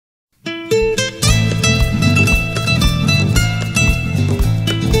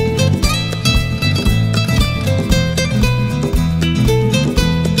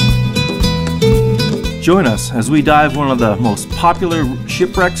Join us as we dive one of the most popular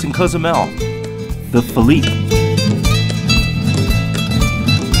shipwrecks in Cozumel, the Felipe.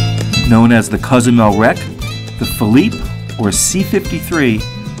 Known as the Cozumel wreck, the Felipe, or C-53,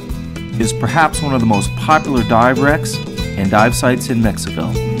 is perhaps one of the most popular dive wrecks and dive sites in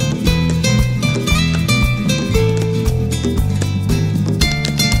Mexico.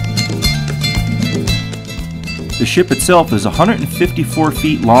 The ship itself is 154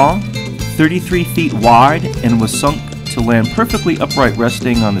 feet long, 33 feet wide, and was sunk to land perfectly upright,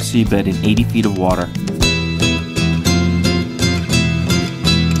 resting on the seabed in 80 feet of water.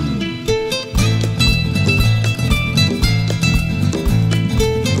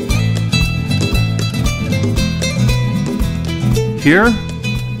 Here,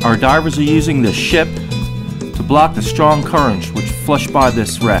 our divers are using the ship to block the strong currents which flush by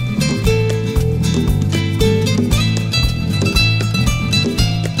this wreck.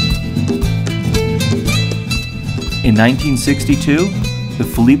 In 1962, the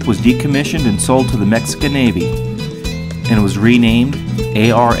Felipe was decommissioned and sold to the Mexican Navy, and was renamed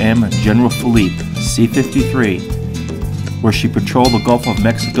ARM General Felipe C-53, where she patrolled the Gulf of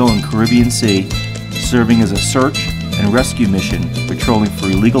Mexico and Caribbean Sea, serving as a search and rescue mission, patrolling for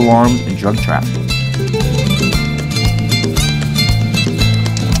illegal arms and drug trafficking.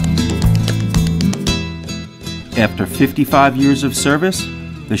 After 55 years of service,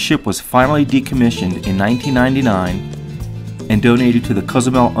 the ship was finally decommissioned in 1999 and donated to the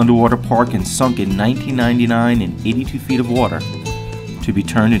Cozumel Underwater Park and sunk in 1999 in 82 feet of water to be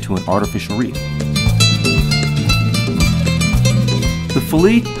turned into an artificial reef. The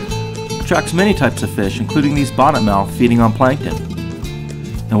Felipe attracts many types of fish, including these bonnet-mouth feeding on plankton.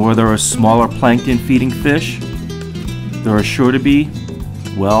 And where there are smaller plankton-feeding fish, there are sure to be,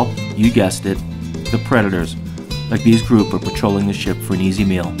 well, you guessed it, the predators, like these group are patrolling the ship for an easy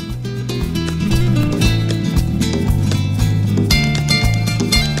meal.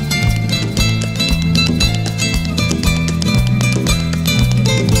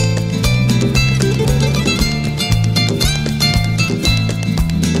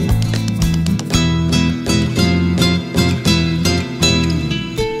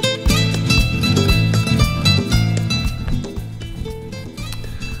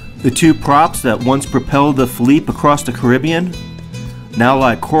 The two props that once propelled the Felipe across the Caribbean now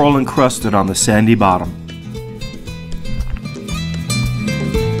lie coral encrusted on the sandy bottom.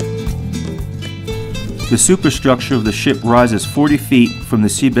 The superstructure of the ship rises 40 feet from the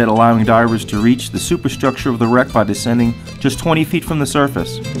seabed, allowing divers to reach the superstructure of the wreck by descending just 20 feet from the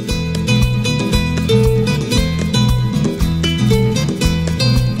surface.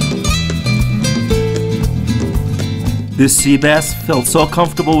 This sea bass felt so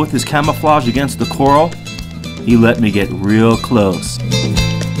comfortable with his camouflage against the coral, he let me get real close.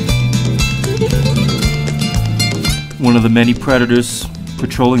 One of the many predators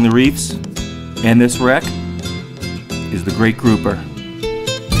patrolling the reefs and this wreck is the great grouper.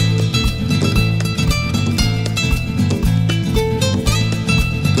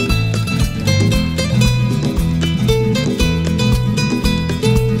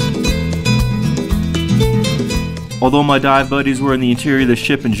 Although my dive buddies were in the interior of the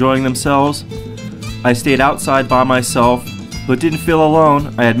ship enjoying themselves, I stayed outside by myself, but didn't feel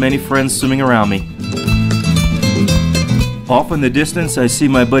alone. I had many friends swimming around me. Off in the distance, I see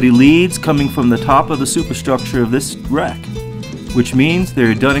my buddy Leeds coming from the top of the superstructure of this wreck, which means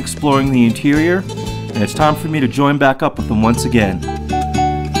they're done exploring the interior, and it's time for me to join back up with them once again.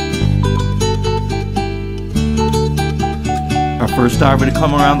 Our first diver to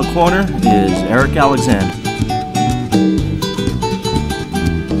come around the corner is Eric Alexander.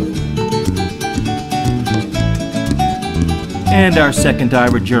 And our second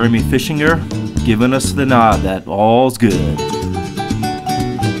diver, Jeremy Fishinger, giving us the nod that all's good.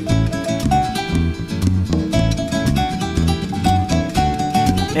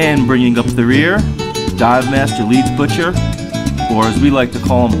 And bringing up the rear, Dive Master Leeds Butcher, or as we like to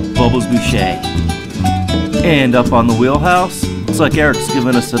call him, Bubbles Boucher. And up on the wheelhouse, looks like Eric's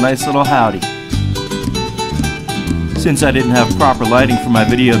giving us a nice little howdy. Since I didn't have proper lighting for my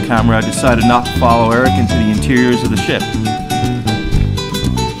video camera, I decided not to follow Eric into the interiors of the ship.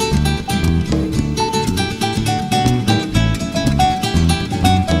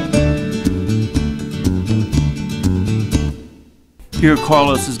 Here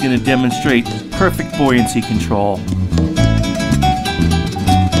Carlos is going to demonstrate perfect buoyancy control.